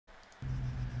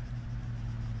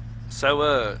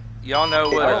So, y'all know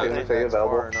what? I don't think that's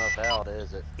far enough out,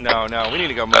 is it? No, we need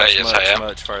to go much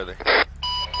further.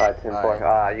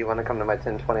 10-4. You want to come to my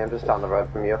 1020? I'm just down the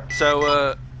road from you.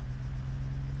 So,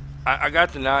 I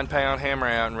got the 9-pound hammer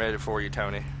out and ready for you,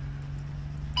 Tony.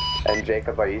 And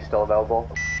Jacob, are you still available?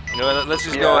 You know what, let's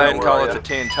just go ahead and call it the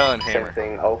 10-ton hammer. Same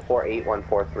thing,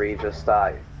 048143, just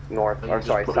north, or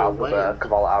sorry, south of the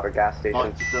Cavala Outer gas station. I'd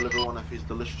like to deliver one of his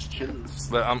delicious chins.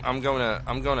 But I'm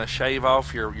gonna shave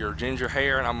off your ginger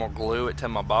hair and I'm gonna glue it to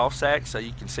my ball sack so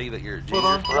you can see that you're a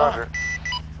ginger. Roger.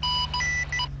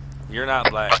 You're not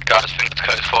black. Code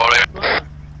 4.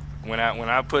 When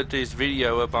I put this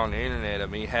video up on the internet of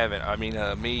me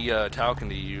talking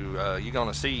to you, you're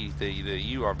gonna see that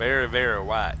you are very, very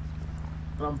white.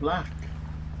 But I'm black.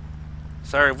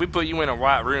 Sir, if we put you in a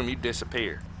white room, you'd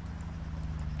disappear.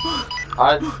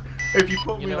 If you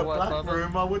put me in a black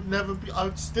room, I would never be. I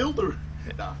would still do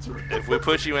it. If we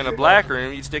put you in a black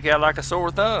room, you'd stick out like a sore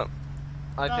thumb.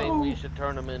 I think we should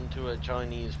turn him into a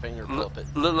Chinese finger puppet.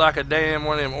 Look like a damn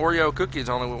one of them Oreo cookies,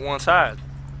 only with one side.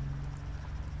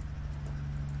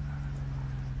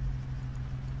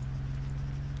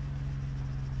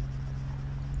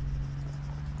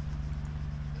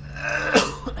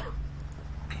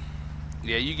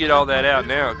 Yeah, you get all that out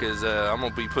now, because I'm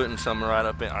going to be putting something right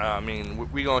up in... I mean,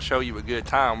 we're going to show you a good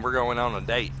time. We're going on a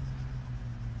date.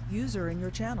 User in your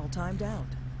channel timed out.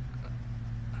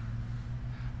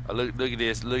 Look at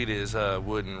this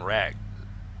wooden rack.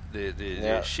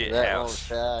 This shit that house.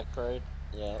 Shack, right?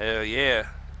 Yeah. Hell yeah.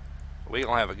 We're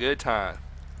going to have a good time.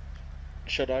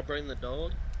 Should I bring the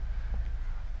dog?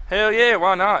 Hell yeah,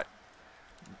 why not?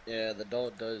 Yeah, the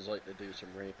dog does like to do some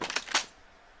raping.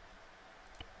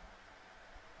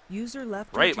 User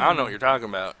left. Rape? I don't know what you're talking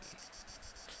about.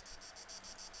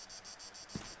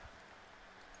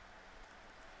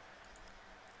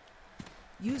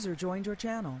 User joined your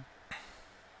channel.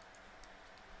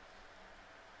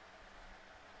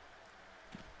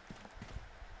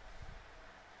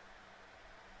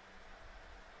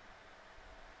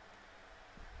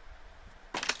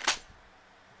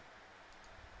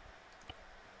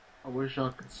 I wish I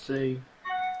could see.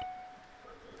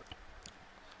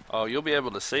 Oh, you'll be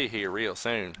able to see here real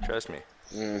soon. Trust me.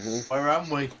 Where am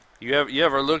we? You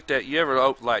ever looked at? You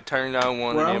ever like turned on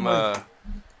one of them?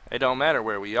 It don't matter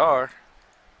where we are.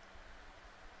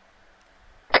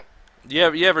 You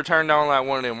ever turned on like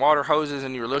one of them water hoses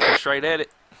and you were looking straight at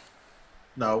it?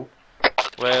 No.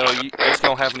 Well, it's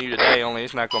gonna happen to you today. Only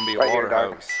it's not gonna be a water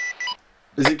hose.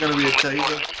 Is it gonna be a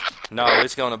taser? No,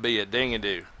 it's gonna be a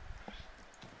dingadoo.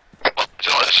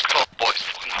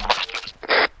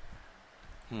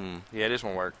 Yeah, this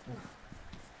won't work.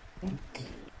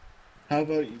 How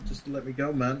about you just let me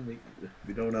go, man?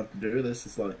 We don't have to do this.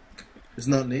 It's like it's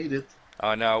not needed.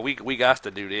 Oh no, we got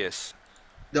to do this.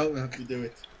 Don't have to do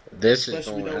it. This is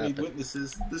Especially we gonna don't happen. need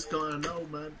witnesses. This guy I know,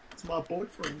 man. It's my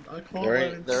boyfriend. I can't There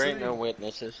let him ain't no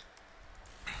witnesses.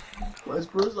 Where's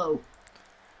Brizo?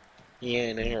 He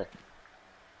ain't here.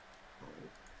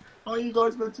 Are you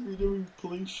guys meant to be doing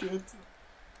police shit?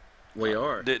 We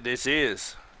are.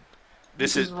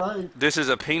 This is right. This is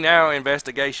a penal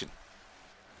investigation.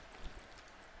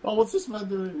 Oh, what's this man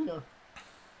doing here?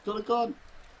 Got a gun?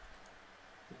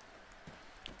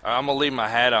 I'm gonna leave my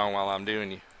hat on while I'm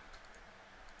doing you.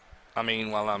 I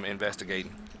mean, while I'm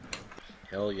investigating.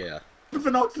 Hell yeah. The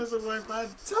binoculars away, man.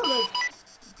 Tell him.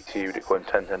 You decline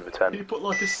 10, 10 for 10. Can you put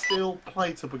like a steel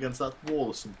plate up against that wall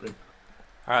or something?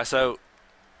 Alright, so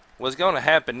what's gonna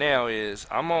happen now is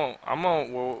what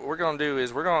we're gonna do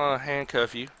is we're gonna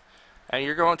handcuff you, and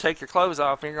you're gonna take your clothes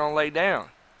off and you're gonna lay down.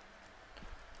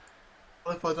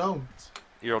 What if I don't?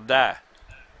 You'll die.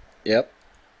 Yep.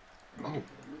 Oh.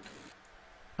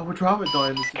 I would rather die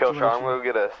in this situation. Killshot, we'll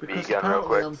get a speed gun real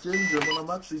quick. I'm ginger when I'm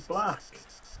actually black.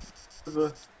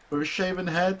 With a shaven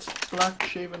head, black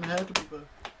shaven head with a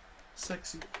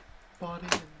sexy body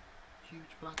and huge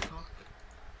black cock.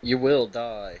 You will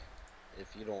die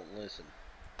if you don't listen.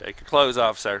 Take your clothes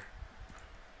off, sir.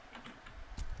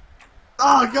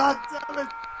 Oh, god damn it!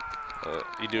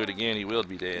 You do it again, he will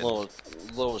be dead.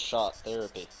 Little shot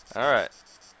therapy. Alright.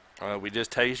 We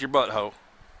just tased your butthole.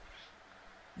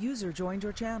 User joined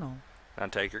your channel. Now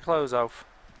take your clothes off.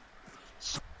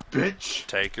 Bitch!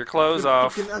 Take your clothes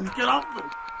off. Get off me!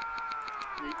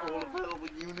 Need all available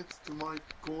units to my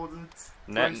coordinates.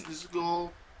 Price this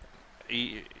goal.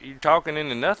 You're talking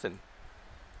into nothing.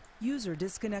 User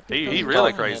disconnected. He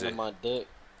really crazy. Into my dick.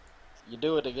 You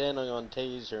do it again, I'm gonna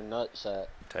tase your nutsack.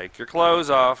 Take your clothes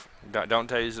off. Don't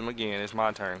tase him again. It's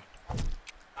my turn.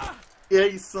 Yeah,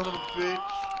 you son of a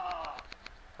bitch.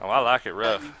 Oh, I like it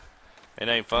rough. It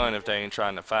ain't fun if they ain't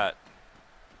trying to fight.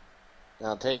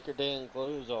 Now take your damn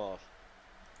clothes off.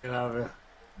 Get out of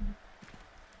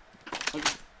here.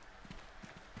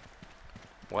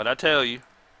 What'd I tell you?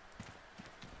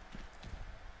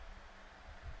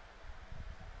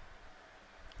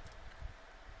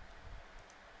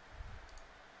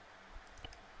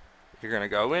 You're gonna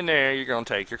go in there, you're gonna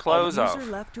take your clothes off.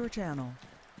 User left your channel.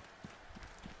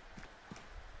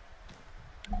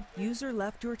 User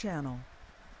left your channel.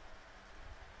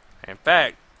 In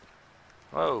fact,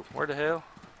 whoa, where the hell?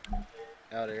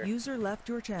 Out here. User left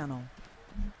your channel.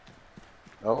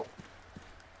 Oh.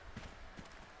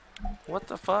 What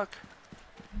the fuck?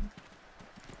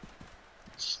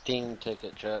 Steam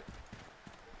ticket check.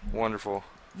 Wonderful.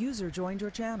 User joined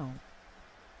your channel.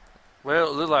 Well,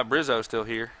 it looks like Brizo's still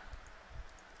here.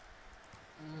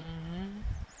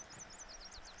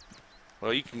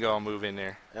 Well, you can go and move in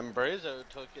there. And Brizo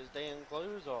took his damn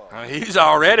clothes off. He's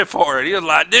all ready for it. He was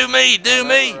like, do me, do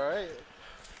me. Right?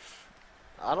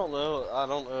 I don't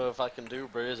know if I can do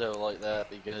Brizo like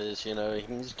that because, you know,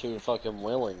 he's too fucking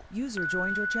willing. User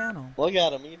joined your channel. Look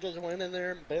at him, he just went in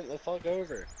there and bent the fuck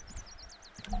over.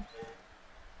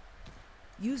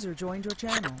 User joined your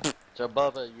channel. So,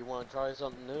 Bubba, you want to try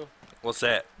something new? What's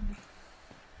that?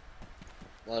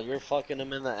 Well, you're fucking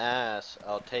him in the ass.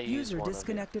 I'll tell you. User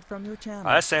disconnected from your channel.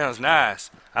 Oh, that sounds nice.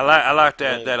 I like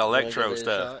that electro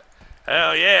stuff.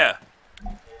 Hell yeah.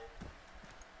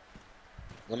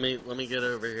 Let me get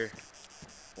over here.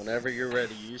 Whenever you're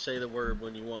ready, you say the word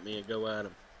when you want me to go at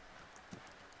him.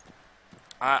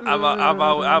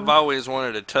 I've always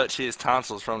wanted to touch his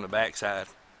tonsils from the backside.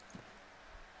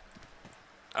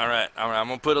 All right. I'm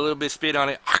gonna put a little bit of spit on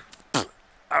it. All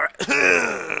right.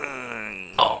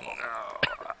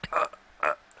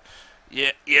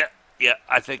 Yeah.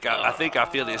 I think I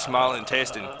feel his small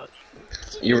intestine.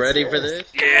 You ready for this?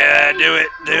 Yeah, do it.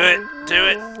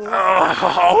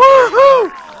 Oh,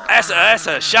 woo-hoo. That's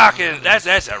a shocking.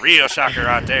 That's a real shocker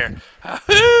right there.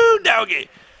 Woo, doggy.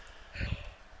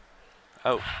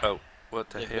 Oh, what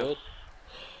the hell? Good?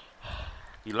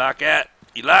 You like that?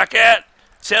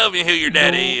 Tell me who your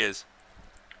daddy is.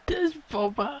 This is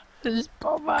Bubba.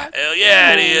 Hell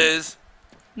yeah, it is.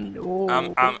 No.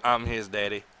 I'm his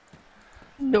daddy.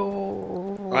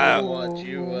 No. I watch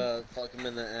you fuck him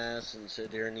in the ass and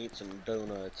sit here and eat some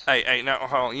donuts. Hey, no,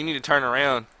 hold on. You need to turn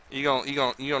around. You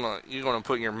gonna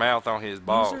put your mouth on his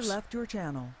balls. User left your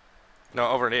channel. No,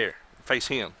 over there. Face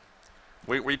him.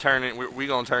 We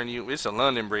gonna turn you. It's a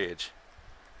London Bridge.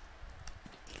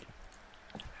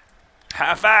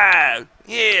 High five!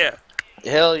 Yeah.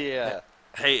 Hell yeah.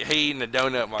 He eating a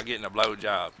donut while getting a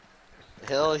blowjob.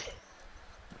 Hell yeah.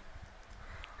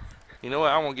 You know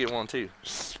what? I want to get one too.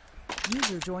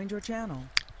 User joined your channel.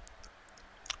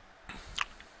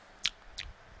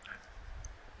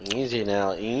 Easy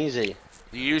now, easy.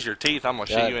 You use your teeth, I'm gonna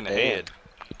shoot you in the damn. head.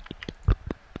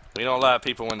 We don't like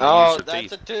people when they use their that's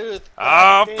teeth. a tooth. Oh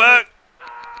God damn fuck! it.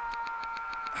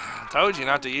 I told you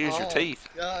not to use your teeth.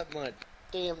 God, my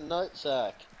damn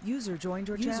nutsack. User joined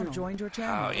your channel.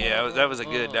 Oh yeah, that was a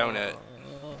good donut.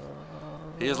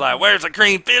 He was like, "Where's the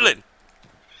cream filling?"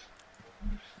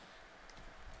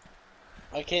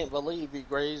 I can't believe he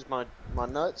grazed my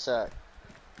nutsack.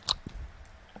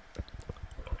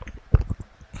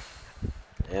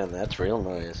 Damn, that's real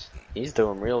nice. He's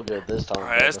doing real good this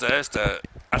time. That's the.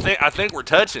 I think we're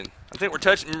touching.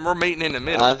 We're meeting in the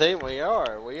middle. I think we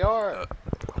are.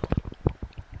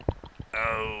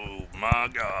 Oh my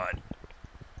God.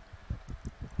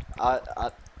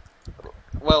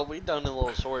 Well, we've done a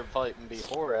little sword fighting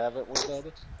before, haven't we,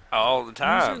 Bubba? All the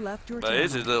time. User left your But this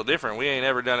is channel. a little different. We ain't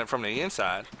ever done it from the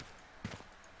inside.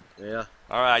 Yeah.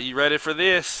 All right, you ready for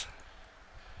this?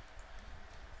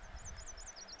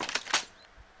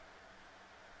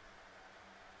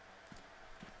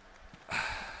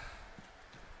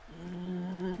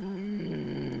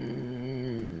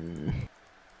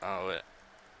 Oh,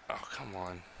 come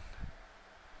on.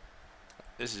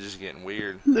 This is just getting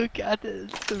weird. Look at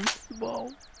it, it's so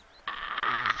small.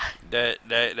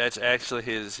 That's actually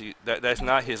his. That's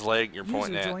not his leg you're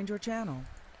pointing User at. joined your channel.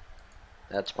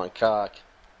 That's my cock.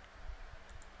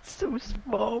 So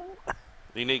small.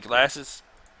 You need glasses?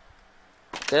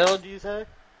 The hell did you say?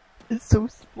 It's so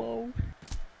small.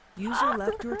 User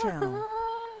left your channel.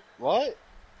 What?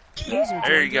 User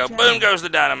There you joined your go. channel. Boom goes the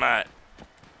dynamite.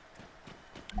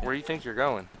 Where do you think you're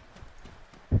going?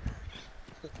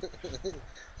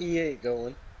 He ain't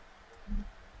going.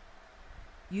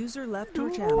 User left your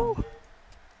channel.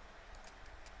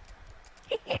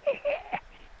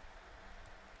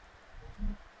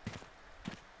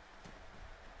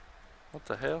 What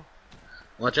the hell?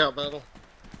 Watch out, Bubba.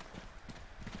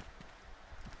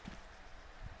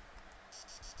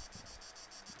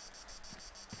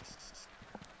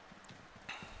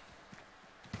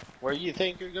 Where you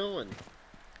think you're going?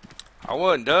 I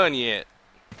wasn't done yet.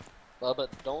 Bubba,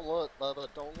 don't look. Bubba,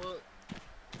 don't look.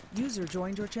 User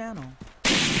joined your channel.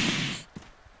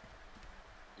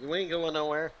 You ain't going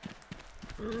nowhere.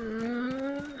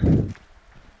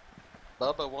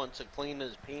 Bubba wants to clean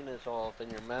his penis off in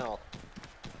your mouth.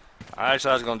 I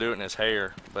actually was gonna do it in his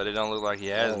hair, but it don't look like he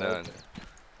has none. Okay.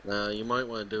 No, you might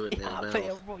want to do it in his I mouth.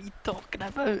 think what are you talking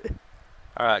about?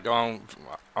 All right, go on.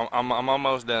 I'm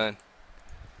almost done.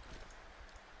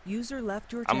 User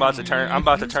left your I'm channel. about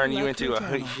to User turn you left into your a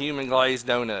channel. human glazed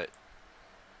donut.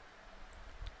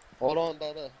 Hold on,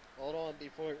 Bubba. Hold on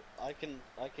before I can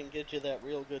get you that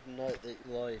real good nut that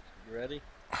you like. You ready?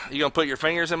 You gonna put your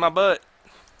fingers in my butt?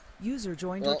 User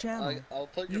joined Well, your channel. I'll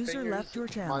put your User fingers, left your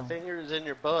channel. my fingers in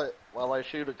your butt while I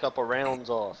shoot a couple rounds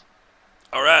off.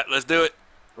 All right, let's do it.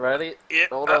 Ready? Yeah.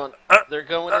 Hold on. They're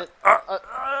going in.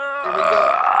 Here we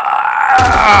go.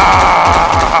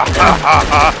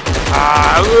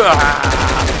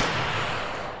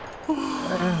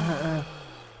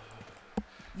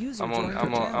 User I'm joined your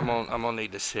channel. gonna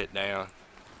need to sit down.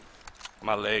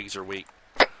 My legs are weak.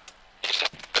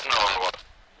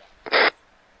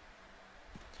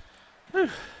 Whew.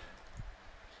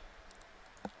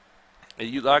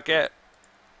 You like that?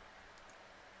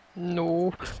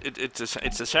 No. It's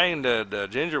a shame the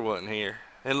ginger wasn't here.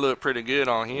 It looked pretty good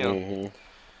on him.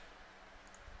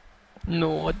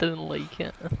 No, I didn't like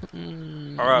it.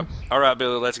 All right,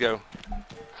 Billy, let's go.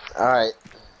 All right.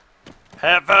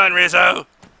 Have fun, Rizzo.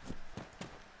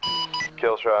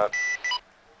 Kill shot.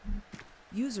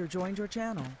 User joined your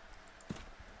channel.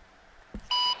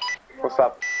 What's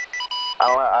up?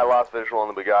 I lost visual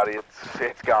on the Bugatti.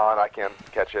 It's gone. I can't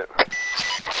catch it.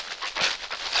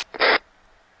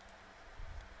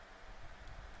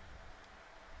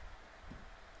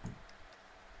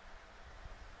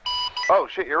 Oh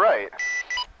shit, you're right.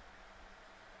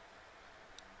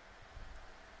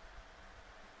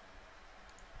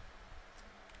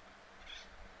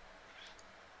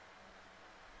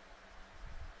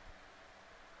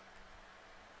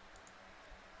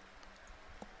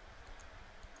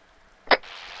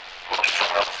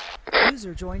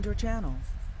 User joined your channel.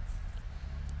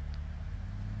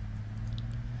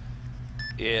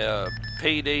 Yeah,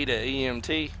 PD to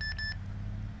EMT.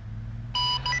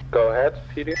 Go ahead,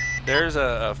 PD. There's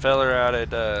a feller out at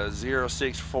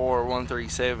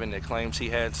 064137 that claims he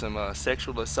had some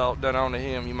sexual assault done on to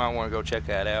him. You might want to go check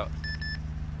that out.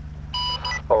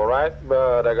 Alright,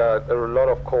 but I got a lot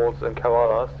of calls in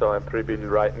Kavala, so I'm pretty busy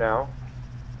right now.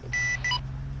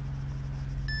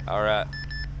 All right.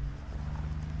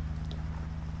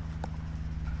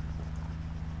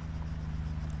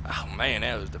 Oh man,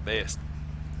 that was the best.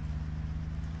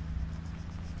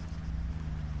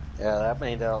 Yeah, that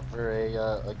made out for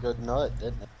a good nut,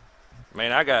 didn't it?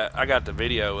 Man, I got the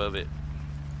video of it.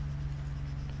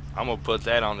 I'm gonna put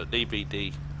that on the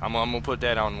DVD. I'm gonna put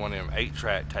that on one of them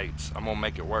 8-track tapes. I'm gonna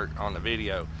make it work on the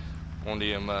video. One of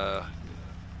them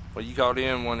what you call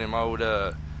them? One of them old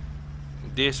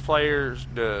disc players.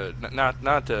 Not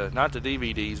the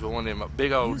DVDs, but one of them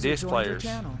big old User disc joined your players.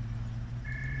 channel.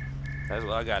 That's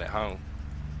what I got at home.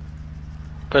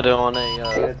 Put it on a.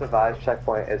 Units advised,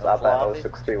 checkpoint is up at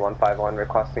 063151,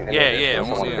 requesting Yeah,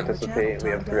 someone yeah. to participate. We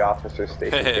have 3 officers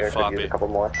stationed here. Could Floppy. use a couple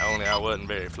more. Only I wasn't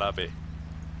very floppy.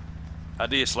 I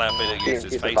did slap it against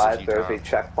his Keep face a advised, few there's a times.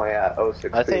 checkpoint at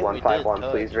 063151.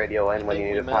 touch. Please radio in when you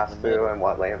need to pass through and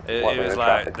what lane. It what lane was of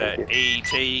like traffic. that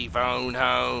Thank you. ET phone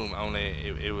home, only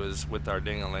it was with our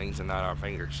dinglings and not our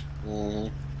fingers.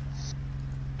 Me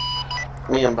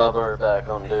and Bubba are back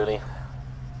on duty.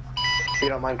 If you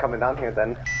don't mind coming down here,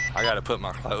 then. I gotta put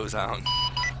my clothes on.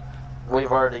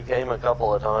 We've already came a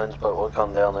couple of times, but we'll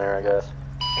come down there, I guess.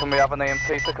 Can we have an EMT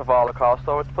to Kavala car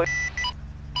storage, please?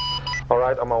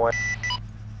 Alright, on my way.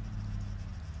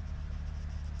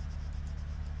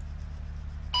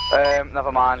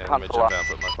 Never mind, Yeah, let me cancel jump that. out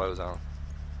and put my clothes on.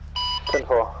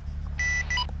 10-4.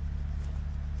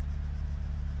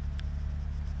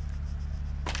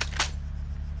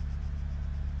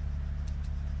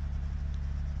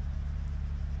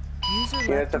 User left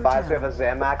Units your advised, we have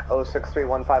channel. a Zamac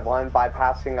 063151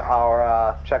 bypassing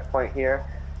our checkpoint here.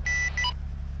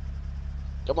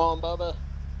 Come on, Bubba.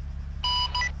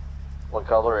 What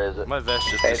color is it? My vest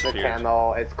just It's a disappeared.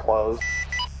 camo, it's closed.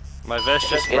 My vest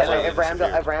just It- completely It rammed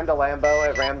disappeared. a Lambo,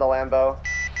 it rammed the Lambo.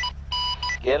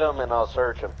 Get him and I'll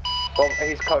search him. Well,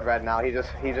 he's code red now, he just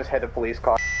hit a police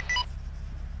car.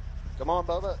 Come on,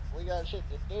 Bubba. We got shit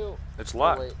to do. It's Oh,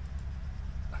 locked, wait.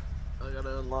 I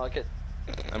gotta unlock it.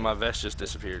 and my vest just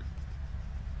disappeared.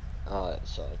 Oh, that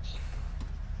sucks.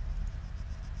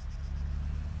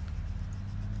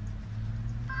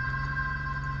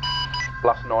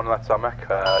 Last known on that tarmac,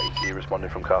 ETA responding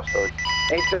from car storage.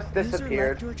 It just disappeared. User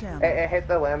left your channel. It hit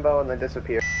the Lambo and then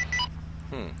disappeared.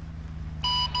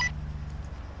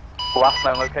 Last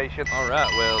known location.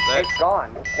 Alright, well, It's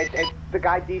gone. The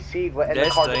guy DC'd and the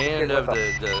that's car the disappeared end of with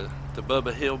him. the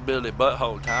Bubba Hillbilly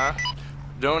butthole time.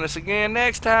 Join us again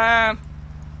next time.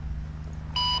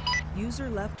 User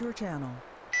left your channel.